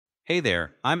Hey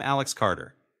there, I'm Alex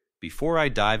Carter. Before I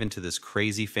dive into this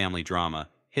crazy family drama,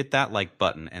 hit that like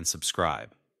button and subscribe.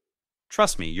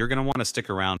 Trust me, you're going to want to stick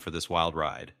around for this wild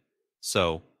ride.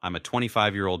 So, I'm a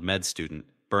 25-year-old med student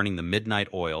burning the midnight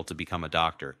oil to become a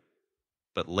doctor.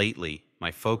 But lately,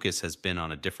 my focus has been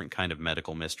on a different kind of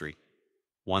medical mystery,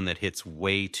 one that hits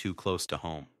way too close to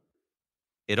home.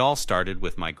 It all started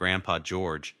with my grandpa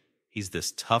George. He's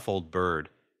this tough old bird,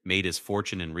 made his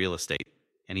fortune in real estate,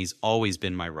 and he's always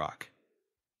been my rock.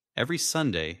 Every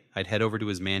Sunday, I'd head over to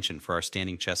his mansion for our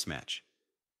standing chess match.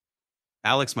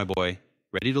 "Alex, my boy,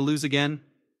 ready to lose again?"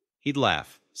 He'd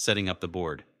laugh, setting up the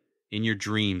board. "In your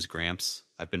dreams, Gramps.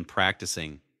 I've been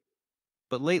practicing."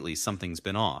 But lately, something's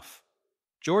been off.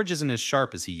 George isn't as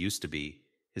sharp as he used to be.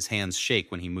 His hands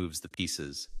shake when he moves the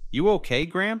pieces. "You okay,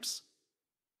 Gramps?"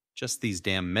 "Just these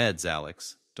damn meds,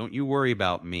 Alex. Don't you worry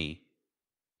about me."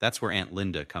 That's where Aunt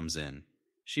Linda comes in.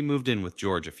 She moved in with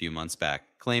George a few months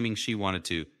back, claiming she wanted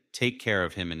to take care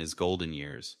of him in his golden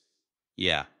years.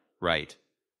 Yeah, right.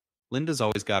 Linda's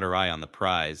always got her eye on the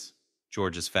prize,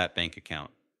 George's fat bank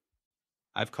account.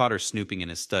 I've caught her snooping in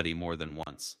his study more than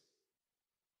once.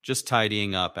 "Just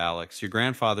tidying up, Alex. Your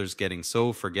grandfather's getting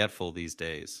so forgetful these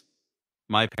days."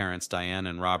 My parents, Diane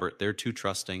and Robert, they're too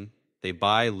trusting. They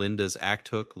buy Linda's act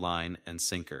hook, line, and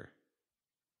sinker.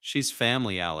 "She's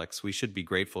family, Alex. We should be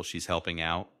grateful she's helping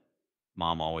out,"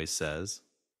 Mom always says.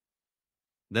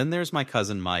 Then there's my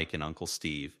cousin Mike and Uncle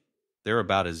Steve. They're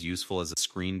about as useful as a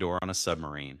screen door on a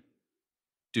submarine.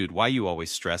 "Dude, why you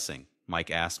always stressing?" Mike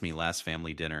asked me last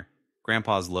family dinner.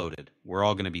 "Grandpa's loaded. We're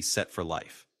all going to be set for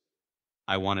life."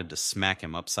 I wanted to smack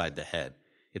him upside the head.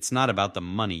 "It's not about the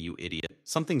money, you idiot.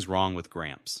 Something's wrong with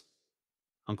Gramps."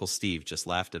 Uncle Steve just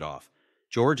laughed it off.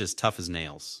 "George is tough as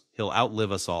nails. He'll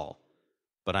outlive us all."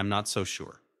 But I'm not so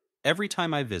sure. Every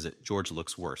time I visit, George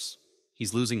looks worse.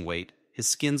 He's losing weight, his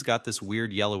skin's got this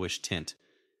weird yellowish tint,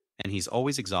 and he's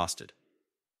always exhausted.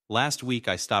 Last week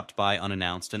I stopped by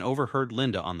unannounced and overheard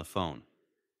Linda on the phone.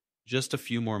 "Just a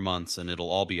few more months and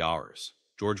it'll all be ours.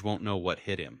 George won't know what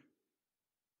hit him."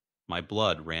 My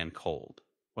blood ran cold.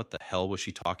 What the hell was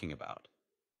she talking about?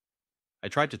 I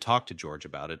tried to talk to George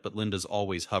about it, but Linda's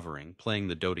always hovering, playing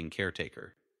the doting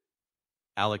caretaker.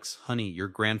 "Alex, honey, your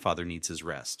grandfather needs his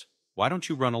rest. Why don't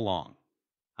you run along?"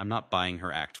 I'm not buying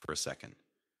her act for a second.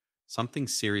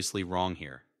 Something's seriously wrong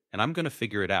here, and I'm going to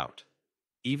figure it out,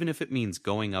 even if it means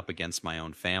going up against my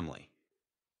own family.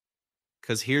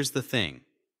 'Cause here's the thing,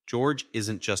 George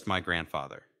isn't just my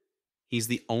grandfather. He's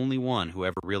the only one who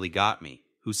ever really got me,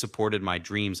 who supported my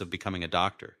dreams of becoming a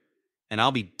doctor. And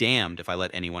I'll be damned if I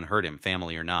let anyone hurt him,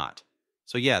 family or not.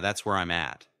 So yeah, that's where I'm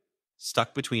at.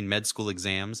 Stuck between med school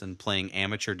exams and playing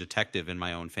amateur detective in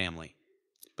my own family.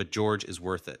 But George is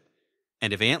worth it.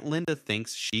 And if Aunt Linda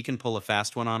thinks she can pull a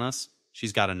fast one on us,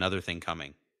 she's got another thing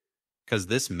coming. 'Cause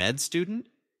this med student,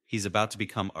 he's about to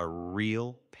become a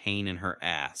real pain in her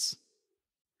ass.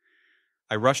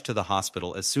 I rushed to the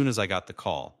hospital as soon as I got the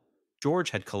call. George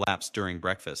had collapsed during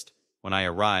breakfast. When I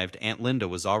arrived, Aunt Linda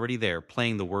was already there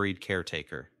playing the worried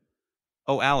caretaker.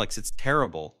 "Oh, Alex, it's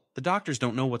terrible. The doctors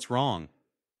don't know what's wrong."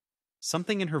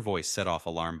 Something in her voice set off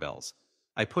alarm bells.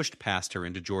 I pushed past her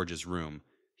into George's room.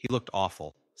 He looked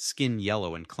awful, skin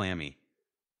yellow and clammy.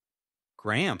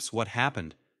 "Gramps, what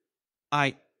happened?"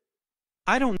 I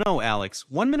don't know, Alex.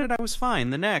 One minute I was fine,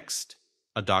 the next."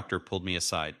 A doctor pulled me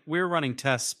aside. "We're running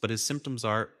tests, but his symptoms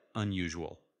are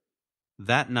unusual."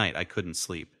 That night I couldn't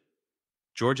sleep.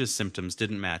 George's symptoms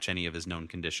didn't match any of his known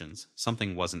conditions.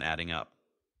 Something wasn't adding up.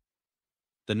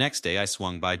 The next day I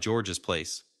swung by George's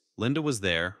place. Linda was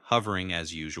there, hovering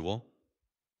as usual.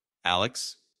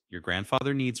 "Alex, your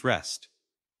grandfather needs rest.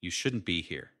 You shouldn't be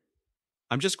here."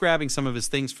 "I'm just grabbing some of his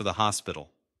things for the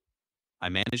hospital." I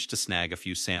managed to snag a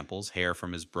few samples, hair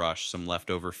from his brush, some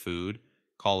leftover food.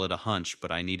 Call it a hunch,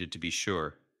 but I needed to be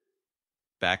sure.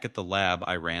 Back at the lab,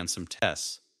 I ran some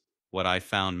tests. What I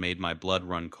found made my blood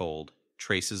run cold.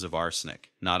 Traces of arsenic.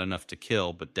 Not enough to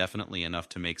kill, but definitely enough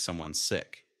to make someone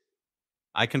sick.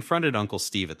 I confronted Uncle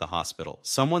Steve at the hospital.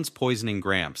 "Someone's poisoning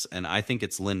Gramps, and I think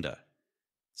it's Linda."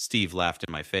 Steve laughed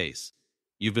in my face.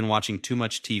 "You've been watching too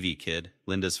much TV, kid.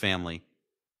 Linda's family."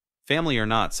 "Family or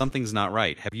not, something's not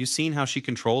right. Have you seen how she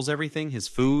controls everything? His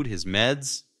food, his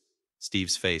meds?"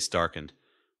 Steve's face darkened.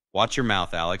 "Watch your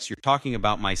mouth, Alex. You're talking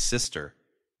about my sister."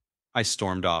 I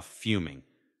stormed off, fuming.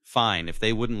 Fine, if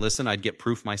they wouldn't listen, I'd get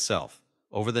proof myself.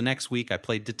 Over the next week, I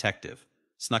played detective.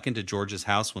 Snuck into George's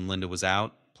house when Linda was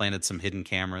out, planted some hidden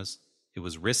cameras. It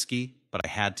was risky, but I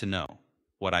had to know.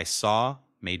 What I saw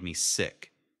made me sick.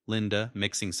 Linda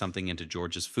mixing something into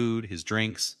George's food, his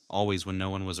drinks, always when no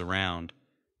one was around.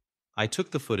 I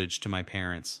took the footage to my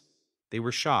parents. They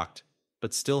were shocked.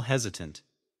 but still hesitant.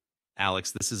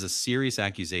 Alex, this is a serious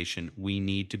accusation. We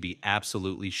need to be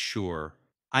absolutely sure.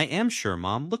 I am sure,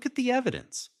 Mom. Look at the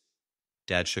evidence.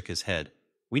 Dad shook his head.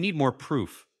 We need more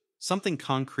proof. Something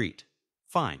concrete.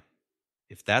 Fine.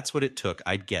 If that's what it took,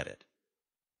 I'd get it.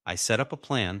 I set up a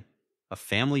plan, a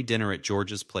family dinner at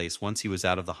George's place once he was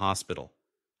out of the hospital.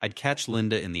 I'd catch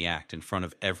Linda in the act in front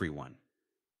of everyone.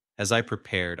 As I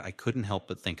prepared, I couldn't help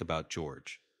but think about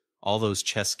George. All those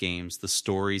chess games, the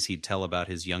stories he'd tell about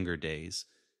his younger days,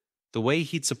 the way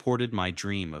he'd supported my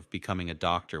dream of becoming a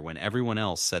doctor when everyone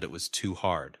else said it was too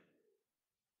hard.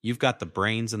 You've got the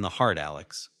brains and the heart,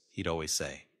 Alex, he'd always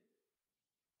say.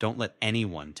 Don't let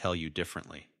anyone tell you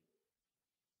differently.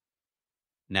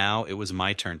 Now it was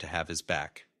my turn to have his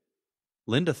back.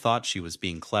 Linda thought she was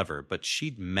being clever, but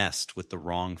she'd messed with the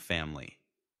wrong family.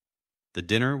 The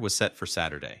dinner was set for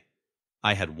Saturday.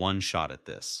 I had one shot at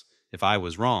this. If I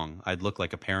was wrong, I'd look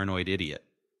like a paranoid idiot.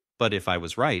 But if I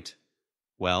was right,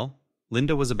 well,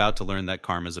 Linda was about to learn that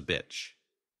karma's a bitch.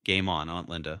 Game on, Aunt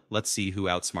Linda. Let's see who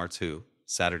outsmarts who.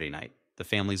 Saturday night. The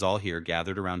family's all here,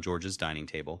 gathered around George's dining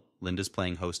table. Linda's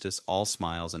playing hostess, all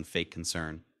smiles and fake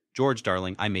concern. George,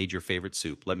 darling, I made your favorite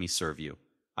soup. Let me serve you.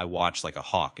 I watched like a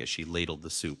hawk as she ladled the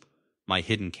soup. My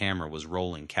hidden camera was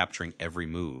rolling, capturing every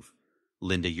move.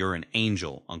 Linda, you're an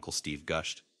angel, Uncle Steve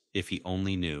gushed. If he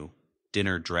only knew.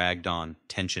 Dinner dragged on,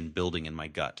 tension building in my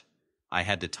gut. I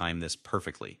had to time this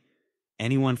perfectly.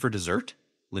 Anyone for dessert?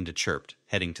 Linda chirped,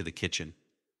 heading to the kitchen.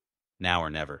 Now or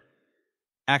never.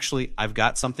 Actually, I've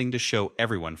got something to show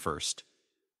everyone first.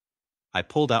 I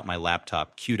pulled out my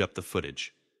laptop, queued up the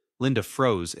footage. Linda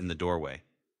froze in the doorway.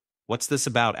 What's this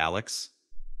about, Alex?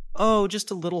 Oh,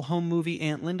 just a little home movie,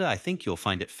 Aunt Linda. I think you'll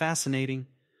find it fascinating.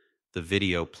 The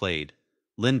video played.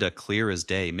 Linda, clear as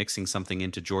day, mixing something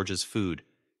into George's food.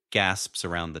 Gasps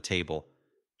around the table.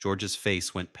 George's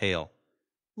face went pale.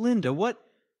 Linda, what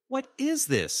is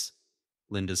this?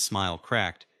 Linda's smile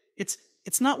cracked. It's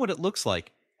not what it looks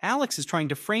like. Alex is trying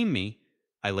to frame me.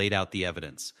 I laid out the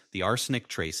evidence. The arsenic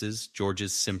traces,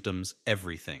 George's symptoms,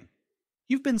 everything.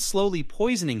 You've been slowly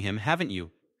poisoning him, haven't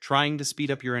you? Trying to speed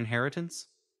up your inheritance?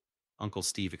 Uncle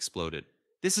Steve exploded.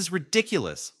 This is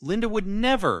ridiculous. Linda would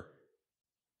never.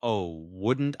 Oh,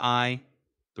 wouldn't I?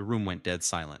 The room went dead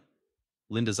silent.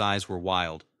 Linda's eyes were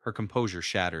wild, her composure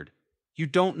shattered. You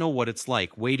don't know what it's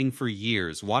like, waiting for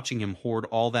years, watching him hoard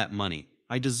all that money.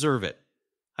 I deserve it.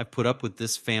 I've put up with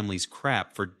this family's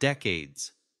crap for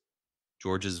decades.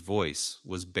 George's voice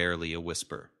was barely a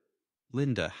whisper.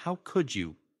 Linda, how could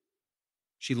you?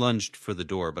 She lunged for the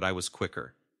door, but I was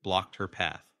quicker, blocked her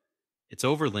path. It's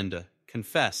over, Linda.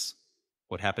 Confess.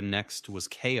 What happened next was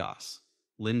chaos.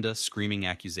 Linda screaming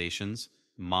accusations,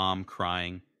 Mom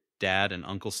crying, Dad and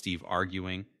Uncle Steve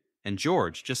arguing, and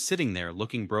George just sitting there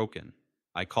looking broken.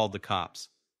 I called the cops.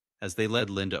 As they led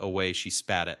Linda away, she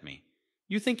spat at me.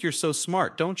 You think you're so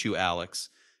smart, don't you, Alex?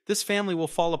 This family will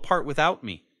fall apart without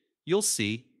me. You'll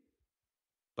see.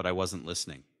 But I wasn't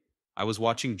listening. I was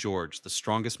watching George, the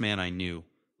strongest man I knew,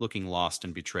 looking lost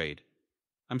and betrayed.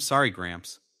 I'm sorry,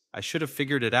 Gramps. I should have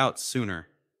figured it out sooner.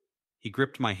 He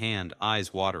gripped my hand,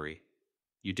 eyes watery.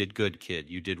 You did good, kid.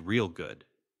 You did real good.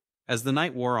 As the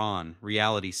night wore on,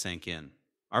 reality sank in.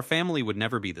 Our family would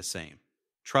never be the same.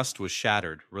 Trust was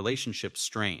shattered, relationships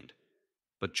strained.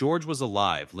 But George was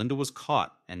alive, Linda was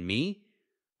caught, and me?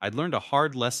 I'd learned a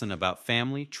hard lesson about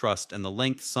family, trust, and the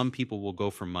length some people will go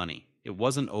for money. It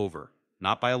wasn't over,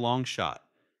 not by a long shot.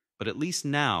 But at least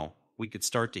now, we could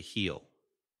start to heal.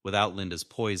 Without Linda's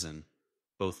poison,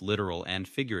 both literal and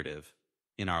figurative,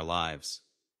 in our lives.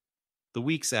 The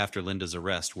weeks after Linda's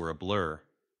arrest were a blur.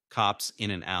 Cops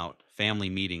in and out, family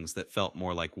meetings that felt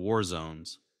more like war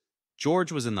zones.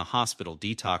 George was in the hospital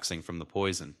detoxing from the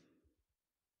poison.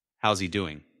 How's he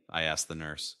doing? I asked the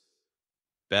nurse.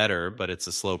 Better, but it's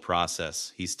a slow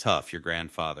process. He's tough, your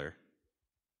grandfather.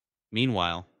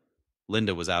 Meanwhile,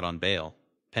 Linda was out on bail,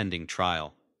 pending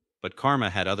trial. But Karma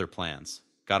had other plans.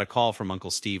 Got a call from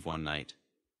Uncle Steve one night.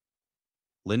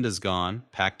 Linda's gone,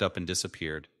 packed up and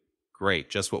disappeared. Great,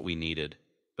 just what we needed.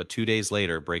 But 2 days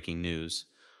later, breaking news.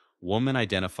 Woman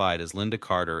identified as Linda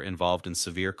Carter involved in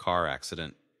severe car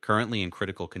accident, currently in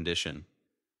critical condition.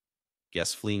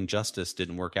 Guess fleeing justice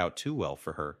didn't work out too well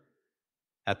for her.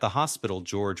 At the hospital,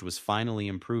 George was finally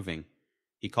improving.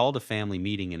 He called a family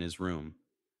meeting in his room.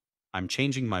 I'm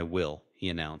changing my will, he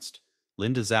announced.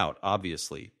 Linda's out,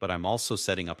 obviously, but I'm also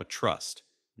setting up a trust.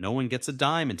 No one gets a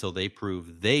dime until they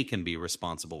prove they can be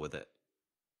responsible with it.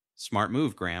 Smart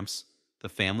move, Gramps. The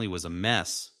family was a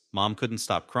mess. Mom couldn't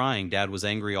stop crying. Dad was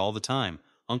angry all the time.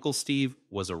 Uncle Steve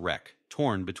was a wreck,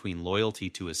 torn between loyalty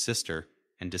to his sister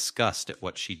and disgust at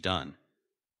what she'd done.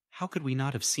 How could we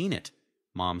not have seen it?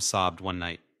 Mom sobbed one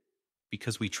night.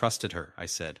 Because we trusted her, I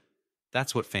said.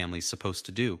 That's what family's supposed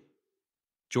to do.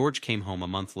 George came home a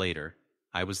month later.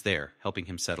 I was there, helping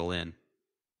him settle in.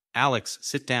 Alex,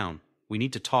 sit down. We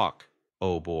need to talk.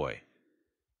 Oh boy.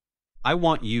 I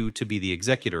want you to be the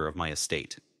executor of my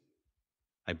estate.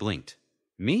 I blinked.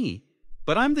 Me?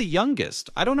 But I'm the youngest.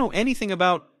 I don't know anything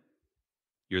about.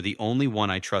 You're the only one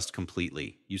I trust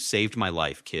completely. You saved my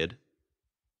life, kid.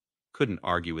 Couldn't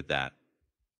argue with that.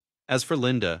 As for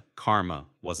Linda, karma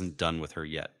wasn't done with her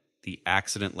yet. The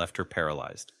accident left her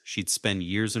paralyzed. She'd spend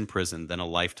years in prison, then a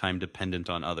lifetime dependent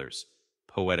on others.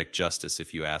 Poetic justice,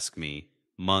 if you ask me.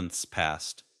 Months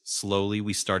passed. Slowly,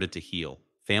 we started to heal.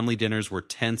 Family dinners were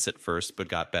tense at first, but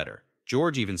got better.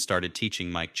 George even started teaching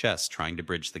Mike chess, trying to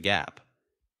bridge the gap.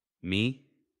 Me?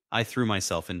 I threw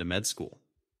myself into med school.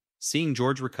 Seeing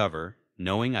George recover,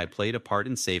 knowing I played a part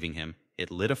in saving him,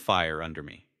 it lit a fire under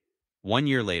me. 1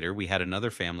 year later, we had another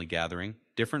family gathering,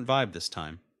 different vibe this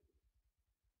time.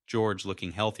 George,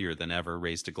 looking healthier than ever,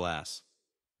 raised a glass.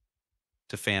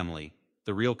 To family,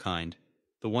 the real kind,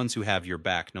 the ones who have your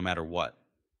back no matter what.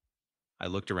 I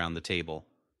looked around the table.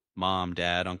 Mom,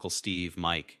 Dad, Uncle Steve,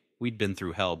 Mike. We'd been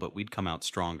through hell, but we'd come out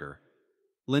stronger.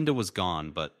 Linda was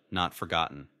gone, but not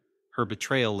forgotten. Her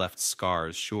betrayal left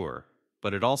scars, sure,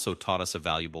 but it also taught us a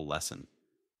valuable lesson.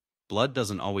 Blood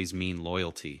doesn't always mean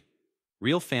loyalty.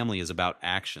 Real family is about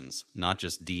actions, not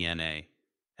just DNA.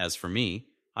 As for me,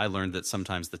 I learned that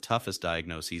sometimes the toughest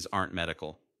diagnoses aren't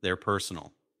medical, they're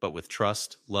personal. But with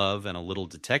trust, love, and a little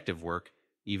detective work,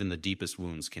 even the deepest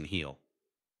wounds can heal.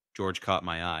 George caught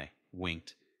my eye,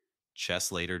 winked.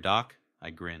 Chess later, Doc? I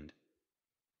grinned.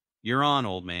 You're on,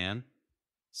 old man.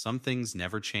 Some things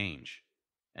never change.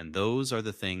 And those are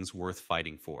the things worth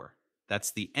fighting for.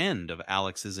 That's the end of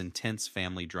Alex's intense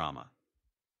family drama.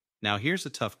 Now here's a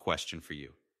tough question for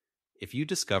you. If you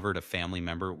discovered a family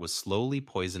member was slowly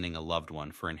poisoning a loved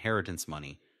one for inheritance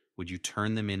money, would you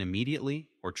turn them in immediately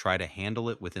or try to handle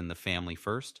it within the family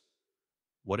first?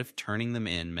 What if turning them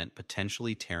in meant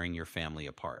potentially tearing your family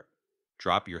apart?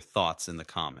 Drop your thoughts in the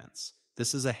comments.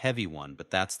 This is a heavy one,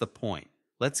 but that's the point.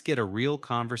 Let's get a real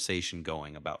conversation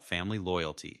going about family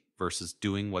loyalty versus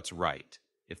doing what's right.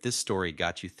 If this story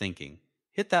got you thinking,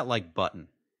 hit that like button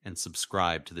and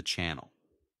subscribe to the channel.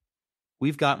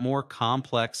 We've got more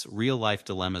complex, real-life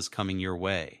dilemmas coming your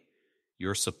way.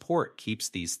 Your support keeps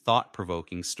these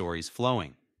thought-provoking stories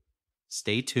flowing.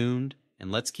 Stay tuned,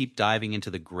 and let's keep diving into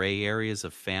the gray areas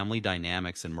of family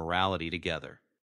dynamics and morality together.